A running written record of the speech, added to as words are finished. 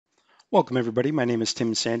Welcome everybody. My name is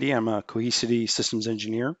Tim Sandy. I'm a Cohesity systems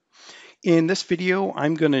engineer. In this video,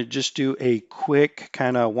 I'm going to just do a quick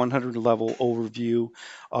kind of 100 level overview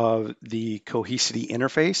of the Cohesity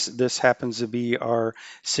interface. This happens to be our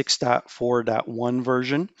 6.4.1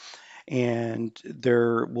 version, and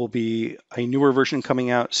there will be a newer version coming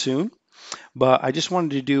out soon. But I just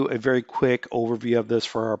wanted to do a very quick overview of this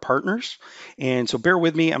for our partners. And so bear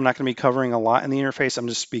with me. I'm not going to be covering a lot in the interface. I'm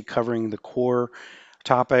just be covering the core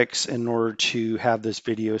topics in order to have this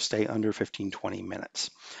video stay under 15-20 minutes.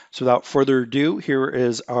 So without further ado, here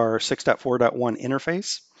is our 6.4.1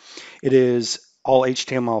 interface. It is all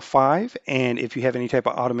HTML5, and if you have any type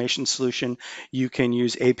of automation solution, you can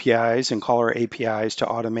use APIs and call our APIs to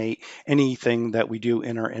automate anything that we do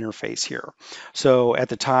in our interface here. So at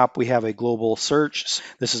the top, we have a global search.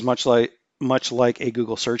 This is much like a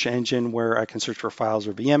Google search engine where I can search for files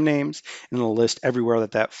or VM names, and it'll list everywhere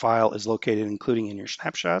that that file is located, including in your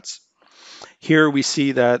snapshots. Here we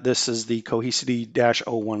see that this is the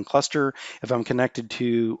Cohesity-01 cluster. If I'm connected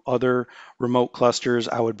to other remote clusters,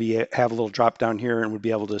 I would have a little drop down here and would be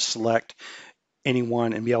able to select any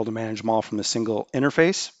one and be able to manage them all from a single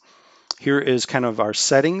interface. Here is kind of our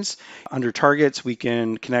settings. Under targets, we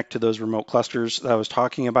can connect to those remote clusters that I was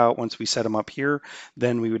talking about. Once we set them up here,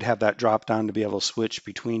 then we would have that drop down to be able to switch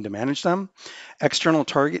between to manage them. External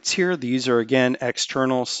targets here, these are again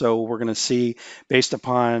external, so we're going to see based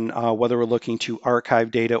upon whether we're looking to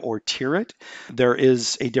archive data or tier it. There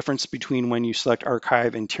is a difference between when you select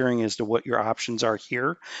archive and tiering as to what your options are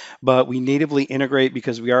here, but we natively integrate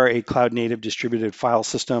because we are a cloud native distributed file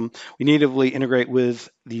system. We natively integrate with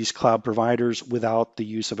these cloud providers without the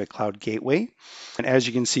use of a cloud gateway. And as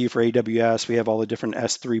you can see for AWS, we have all the different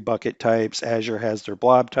S3 bucket types. Azure has their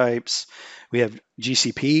blob types. We have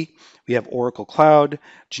GCP, we have Oracle Cloud,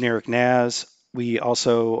 generic NAS. We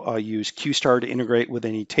also use QStar to integrate with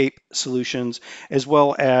any tape solutions, as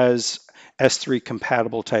well as S3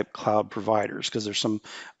 compatible type cloud providers, because there's some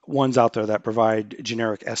ones out there that provide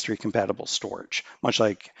generic S3 compatible storage, much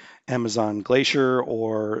like Amazon Glacier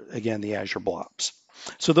or again the Azure blobs.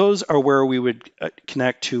 So those are where we would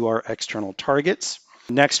connect to our external targets.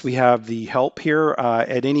 Next, we have the help here.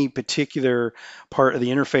 At any particular part of the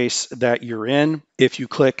interface that you're in, if you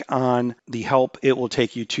click on the help, it will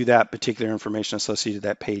take you to that particular information associated with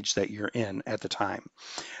that page that you're in at the time.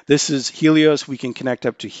 This is Helios. We can connect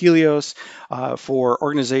up to Helios for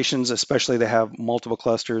organizations, especially that have multiple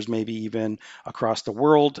clusters, maybe even across the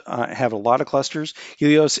world, have a lot of clusters.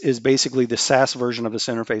 Helios is basically the SaaS version of this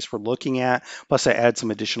interface we're looking at, plus I add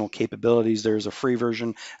some additional capabilities. There's a free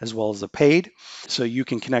version as well as a paid. So you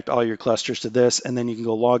can connect all your clusters to this, and then you can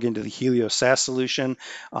go log into the Helios SaaS solution.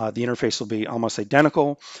 The interface will be almost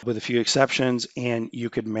identical with a few exceptions, and you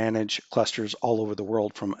could manage clusters all over the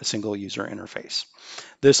world from a single user interface.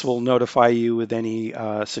 This will notify you with any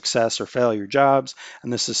success or failure jobs,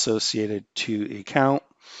 and this is associated to the account.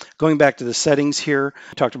 Going back to the settings here,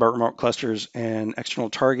 we talked about remote clusters and external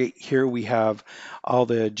target. Here we have all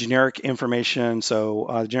the generic information.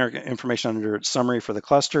 So generic information under summary for the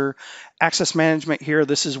cluster. Access management here,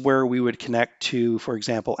 this is where we would connect to, for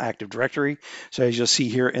example, Active Directory. So as you'll see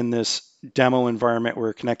here in this demo environment,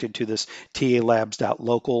 we're connected to this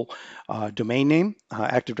talabs.local domain name,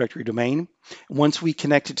 Active Directory domain. Once we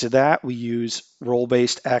connect it to that, we use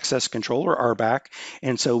role-based access control or RBAC,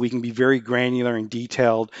 and so we can be very granular and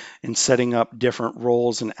detailed in setting up different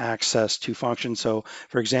roles and access to functions. So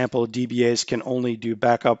for example, DBAs can only do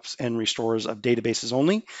backups and restores of databases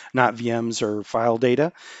only, not VMs or file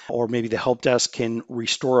data, or maybe the help desk can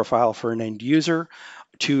restore a file for an end user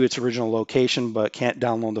to its original location, but can't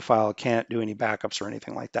download the file, can't do any backups or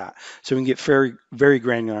anything like that. So we can get very, very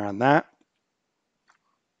granular on that.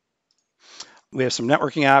 We have some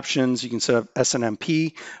networking options. You can set up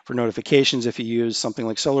SNMP for notifications if you use something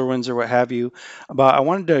like SolarWinds or what have you. But I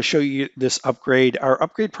wanted to show you this upgrade. Our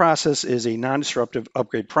upgrade process is a non-disruptive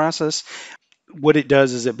upgrade process. What it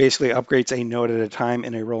does is it basically upgrades a node at a time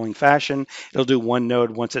in a rolling fashion. It'll do one node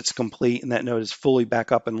once it's complete and that node is fully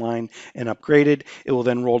back up in line and upgraded. It will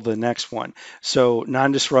then roll to the next one. So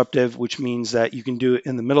non-disruptive, which means that you can do it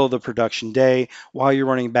in the middle of the production day while you're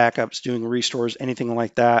running backups, doing restores, anything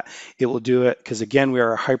like that. It will do it because again, we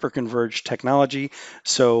are a hyper-converged technology.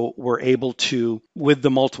 So we're able to, with the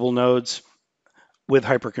multiple nodes, with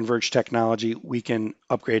hyper-converged technology, we can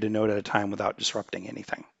upgrade a node at a time without disrupting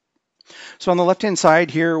anything. So on the left-hand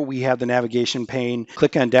side here, we have the navigation pane.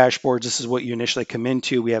 Click on dashboards. This is what you initially come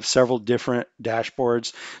into. We have several different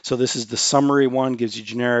dashboards. So this is the summary one, gives you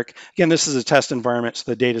generic. Again, this is a test environment,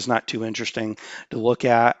 so the data is not too interesting to look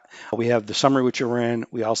at. We have the summary which you're in.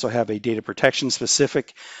 We also have a data protection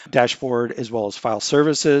specific dashboard as well as file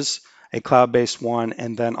services. a cloud-based one,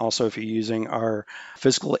 and then also if you're using our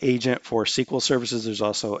physical agent for SQL services, there's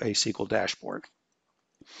also a SQL dashboard.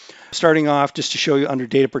 Starting off, just to show you under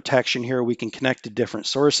data protection here, we can connect to different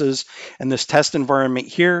sources. In this test environment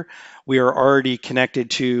here, we are already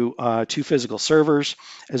connected to two physical servers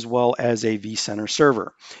as well as a vCenter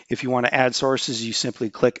server. If you want to add sources, you simply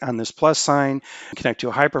click on this plus sign, connect to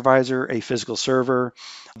a hypervisor, a physical server.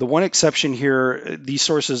 The one exception here, these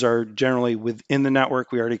sources are generally within the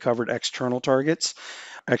network. We already covered external targets.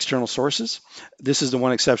 External sources. This is the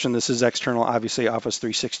one exception. This is external, obviously Office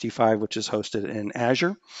 365, which is hosted in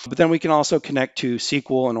Azure. But then we can also connect to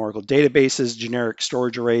SQL and Oracle databases, generic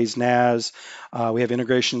storage arrays, NAS. We have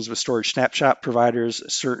integrations with storage snapshot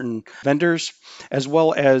providers, certain vendors, as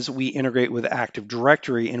well as we integrate with Active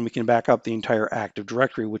Directory, and we can back up the entire Active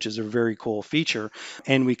Directory, which is a very cool feature.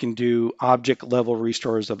 And we can do object level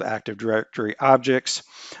restores of Active Directory objects,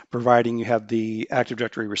 providing you have the Active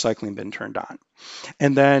Directory recycling bin turned on.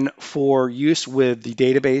 And then for use with the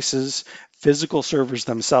databases, physical servers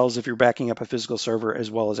themselves, if you're backing up a physical server as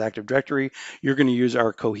well as Active Directory, you're going to use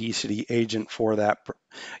our Cohesity agent for that.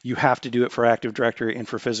 You have to do it for Active Directory and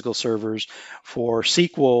for physical servers. For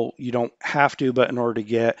SQL, you don't have to, but in order to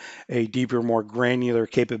get a deeper, more granular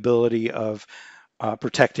capability of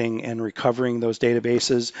protecting and recovering those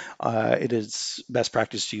databases, it is best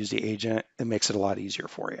practice to use the agent. It makes it a lot easier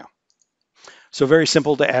for you. So very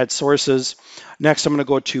simple to add sources. Next, I'm going to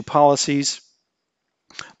go to policies.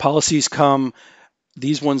 Policies come,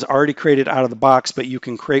 these ones already created out of the box, but you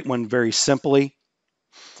can create one very simply.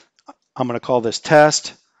 I'm going to call this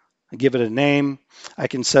test, give it a name. I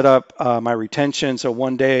can set up my retention. So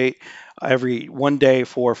every 1 day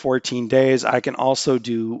for 14 days. I can also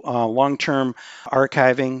do long-term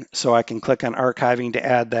archiving. So I can click on archiving to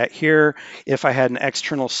add that here. If I had an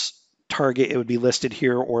external target, it would be listed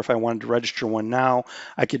here, or if I wanted to register one now,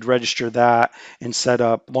 I could register that and set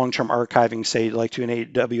up long-term archiving, say like to an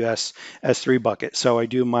AWS S3 bucket. So I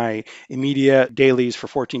do my immediate dailies for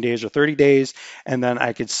 14 days or 30 days, and then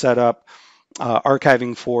I could set up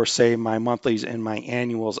archiving for, say, my monthlies and my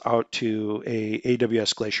annuals out to a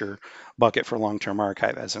AWS Glacier bucket for long-term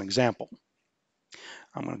archive as an example.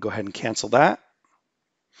 I'm going to go ahead and cancel that.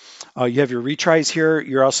 You have your retries here.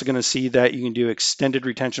 You're also going to see that you can do extended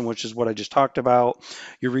retention, which is what I just talked about.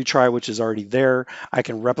 Your retry, which is already there. I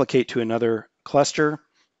can replicate to another cluster.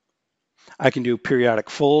 I can do periodic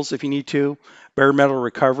fulls if you need to. Bare metal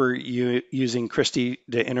recovery using Christie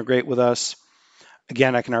to integrate with us.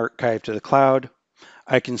 Again, I can archive to the cloud.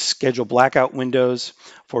 I can schedule blackout windows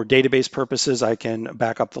for database purposes. I can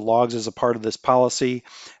back up the logs as a part of this policy,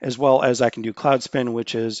 as well as I can do cloud spin,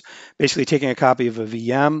 which is basically taking a copy of a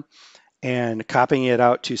VM and copying it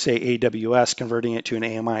out to, say, AWS, converting it to an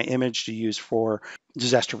AMI image to use for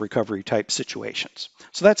disaster recovery type situations.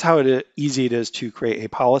 So that's how easy it is to create a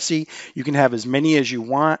policy. You can have as many as you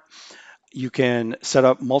want. You can set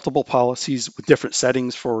up multiple policies with different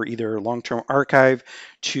settings for either long-term archive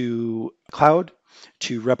to cloud,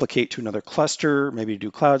 to replicate to another cluster, maybe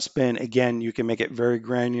do cloud spin. Again, you can make it very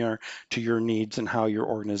granular to your needs and how your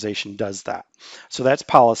organization does that. So that's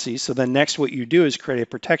policy. So then next what you do is create a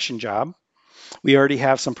protection job. We already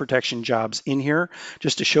have some protection jobs in here.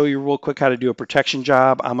 Just to show you real quick how to do a protection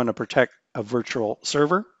job, I'm going to protect a virtual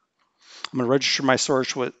server. I'm going to register my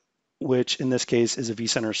source, which in this case is a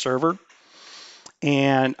vCenter server.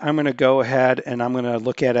 And I'm going to go ahead and I'm going to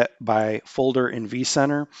look at it by folder in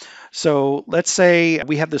vCenter. So let's say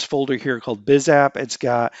we have this folder here called BizApp. It's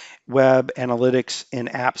got web, analytics,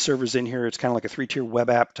 and app servers in here. It's kind of like a 3-tier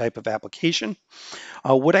web app type of application.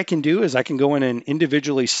 What I can do is I can go in and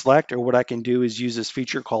individually select, or what I can do is use this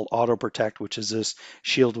feature called Auto Protect, which is this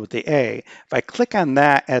shield with the A. If I click on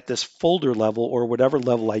that at this folder level or whatever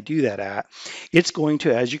level I do that at, it's going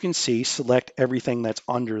to, as you can see, select everything that's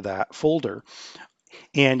under that folder.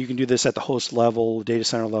 And you can do this at the host level, data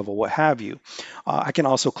center level, what have you. I can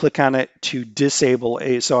also click on it to disable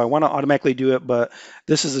so I want to automatically do it, but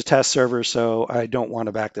this is a test server, so I don't want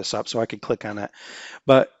to back this up, so I could click on it.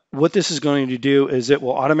 But what this is going to do is it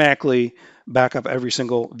will automatically back up every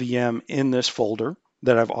single VM in this folder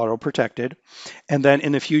that I've auto protected. And then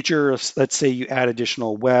in the future, let's say you add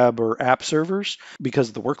additional web or app servers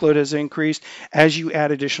because the workload has increased. As you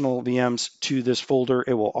add additional VMs to this folder,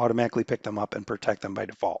 it will automatically pick them up and protect them by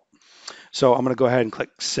default. So I'm going to go ahead and click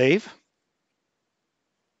Save.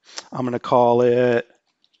 I'm going to call it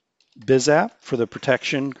BizApp for the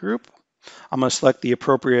protection group. I'm going to select the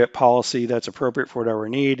appropriate policy that's appropriate for whatever I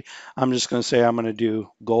need. I'm just going to say I'm going to do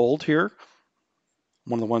gold here,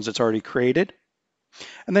 one of the ones that's already created.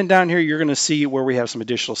 And then down here, you're going to see where we have some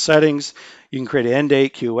additional settings. You can create an end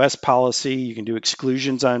date, QoS policy. You can do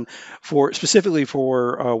exclusions on, for specifically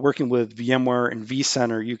for working with VMware and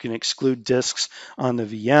vCenter. You can exclude disks on the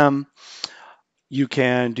VM. You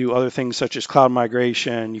can do other things such as cloud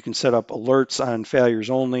migration. You can set up alerts on failures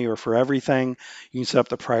only or for everything. You can set up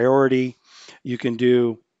the priority. You can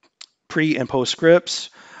do pre and post scripts.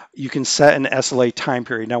 You can set an SLA time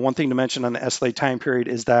period. Now, one thing to mention on the SLA time period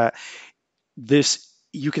is that this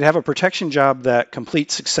you can have a protection job that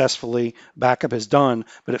completes successfully, backup is done,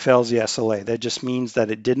 but it fails the SLA. That just means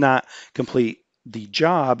that it did not complete the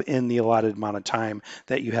job in the allotted amount of time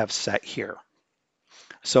that you have set here.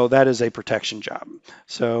 So that is a protection job.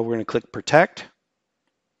 So we're going to click protect.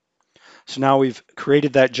 So now we've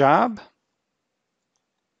created that job.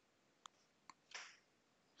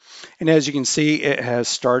 And as you can see, it has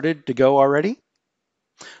started to go already.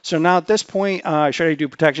 So now at this point, I showed you how to do a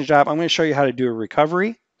protection job. I'm going to show you how to do a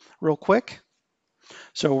recovery real quick.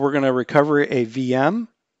 So we're going to recover a VM.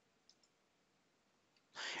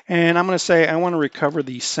 And I'm going to say I want to recover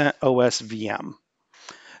the CentOS VM.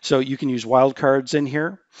 So you can use wildcards in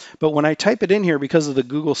here. But when I type it in here, because of the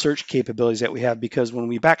Google search capabilities that we have, because when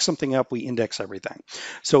we back something up, we index everything.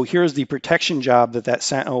 So here's the protection job that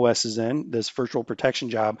CentOS is in, this virtual protection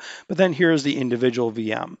job. But then here's the individual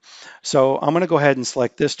VM. So I'm going to go ahead and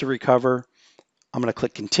select this to recover. I'm going to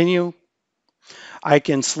click continue. I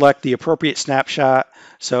can select the appropriate snapshot.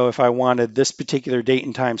 So if I wanted this particular date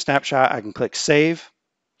and time snapshot, I can click save.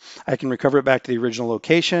 I can recover it back to the original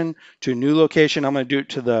location, to a new location. I'm going to do it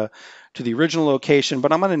to the original location,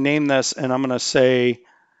 but I'm going to name this and I'm going to say,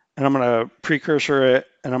 and I'm going to precursor it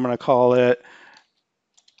and I'm going to call it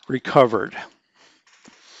recovered.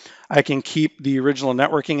 I can keep the original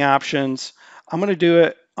networking options. I'm going to do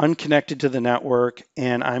it unconnected to the network,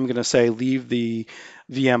 and I'm going to say leave the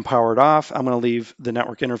VM powered off. I'm going to leave the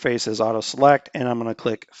network interface as auto select, and I'm going to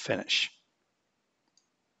click finish.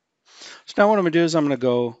 So now what I'm going to do is I'm going to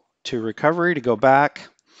go to recovery to go back.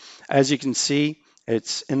 As you can see,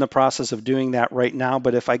 it's in the process of doing that right now.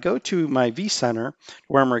 But if I go to my vCenter,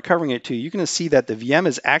 where I'm recovering it to, you can see that the VM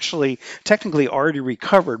is actually technically already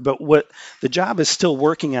recovered. But what the job is still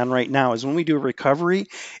working on right now is when we do a recovery,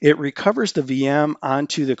 it recovers the VM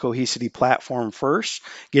onto the Cohesity platform first,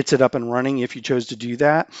 gets it up and running if you chose to do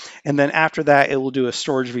that. And then after that, it will do a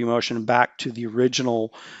storage vMotion back to the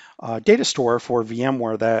original data store for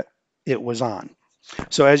VMware that it was on.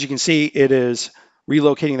 So as you can see, it is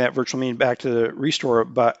relocating that virtual machine back to the restore,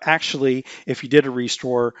 but actually, if you did a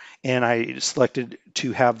restore and I selected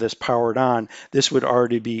to have this powered on, this would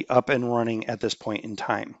already be up and running at this point in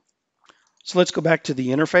time. So let's go back to the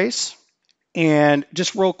interface. And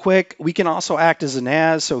just real quick, we can also act as an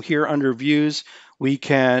as. So here under views, we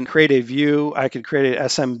can create a view. I could create an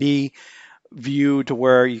SMB view to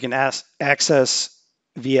where you can access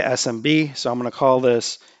via SMB. So I'm going to call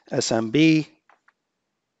this SMB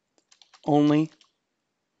only.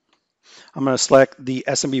 I'm going to select the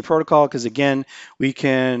SMB protocol because, again, we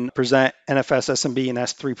can present NFS, SMB, and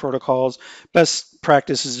S3 protocols. Best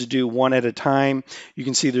practice is to do one at a time. You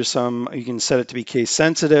can see there's some, you can set it to be case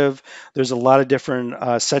sensitive. There's a lot of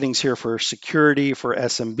different settings here for security, for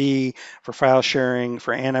SMB, for file sharing,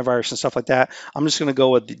 for antivirus and stuff like that. I'm just going to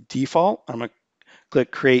go with the default. I'm going to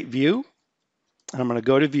click Create View, and I'm going to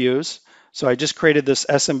go to Views. So I just created this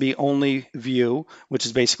SMB only view, which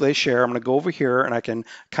is basically a share. I'm going to go over here and I can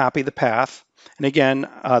copy the path. And again,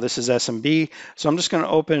 this is SMB. So I'm just going to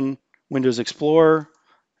open Windows Explorer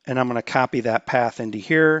and I'm going to copy that path into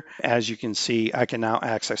here. As you can see, I can now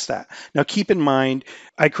access that. Now keep in mind,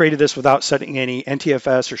 I created this without setting any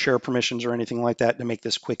NTFS or share permissions or anything like that to make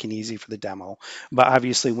this quick and easy for the demo. But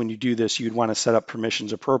obviously when you do this, you'd want to set up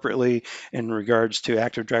permissions appropriately in regards to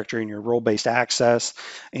Active Directory and your role-based access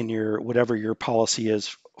and your whatever your policy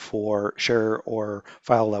is for share or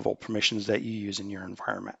file level permissions that you use in your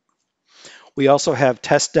environment. We also have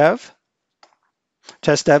test dev.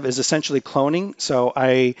 Test dev is essentially cloning. So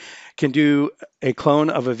I can do a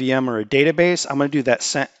clone of a VM or a database. I'm going to do that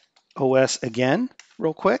CentOS again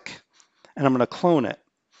real quick, and I'm going to clone it.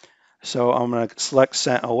 So I'm going to select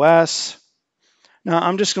CentOS. Now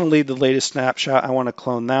I'm just going to leave the latest snapshot. I want to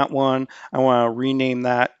clone that one. I want to rename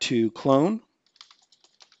that to clone.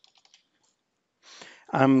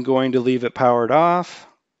 I'm going to leave it powered off.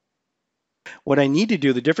 What I need to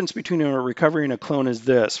do, the difference between a recovery and a clone is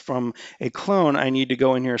this. From a clone, I need to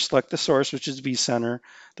go in here, select the source, which is vCenter,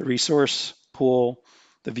 the resource pool,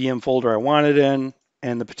 the VM folder I want it in,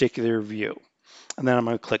 and the particular view. And then I'm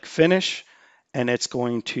going to click Finish, and it's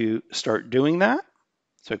going to start doing that.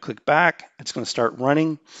 So I click back, it's going to start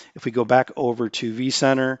running. If we go back over to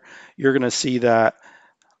vCenter, you're going to see that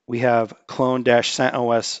we have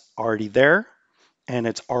clone-CentOS already there, and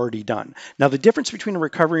it's already done. Now, the difference between a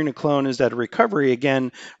recovery and a clone is that a recovery,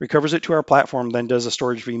 again, recovers it to our platform, then does a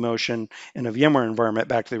storage vMotion in a VMware environment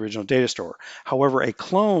back to the original data store. However, a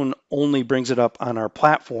clone only brings it up on our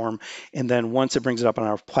platform, and then once it brings it up on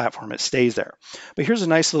our platform, it stays there. But here's a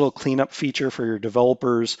nice little cleanup feature for your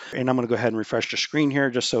developers, and I'm going to go ahead and refresh the screen here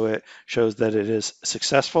just so it shows that it is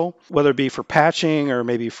successful, whether it be for patching or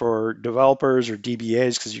maybe for developers or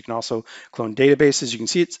DBAs, because you can also clone databases. You can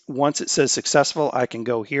see it's once it says successful, I can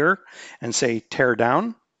go here and say tear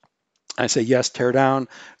down. I say yes, tear down,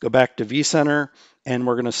 go back to vCenter, and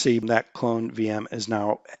we're going to see that clone VM is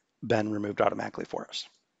now been removed automatically for us.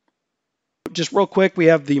 Just real quick, we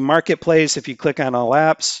have the marketplace. If you click on all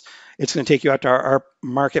apps, it's going to take you out to our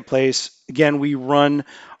marketplace. Again, we run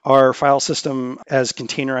our file system as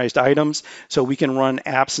containerized items, so we can run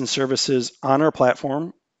apps and services on our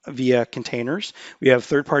platform via containers. We have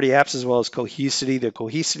third-party apps as well as Cohesity. The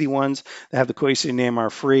Cohesity ones that have the Cohesity name are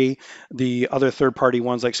free. The other third-party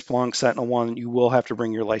ones like Splunk, SentinelOne, you will have to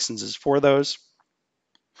bring your licenses for those.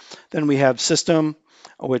 Then we have system,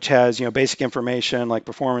 which has basic information like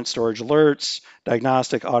performance, storage alerts,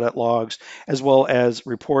 diagnostic, audit logs, as well as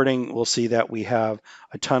reporting. We'll see that we have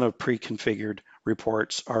a ton of pre-configured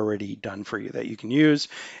reports already done for you that you can use,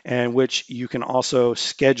 and which you can also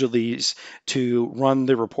schedule these to run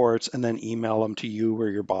the reports and then email them to you or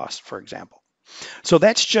your boss, for example. So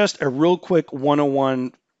that's just a real quick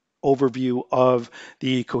 101 overview of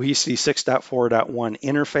the Cohesity 6.4.1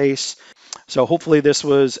 interface. So hopefully this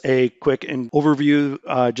was a quick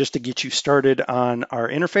overview just to get you started on our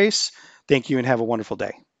interface. Thank you and have a wonderful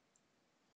day.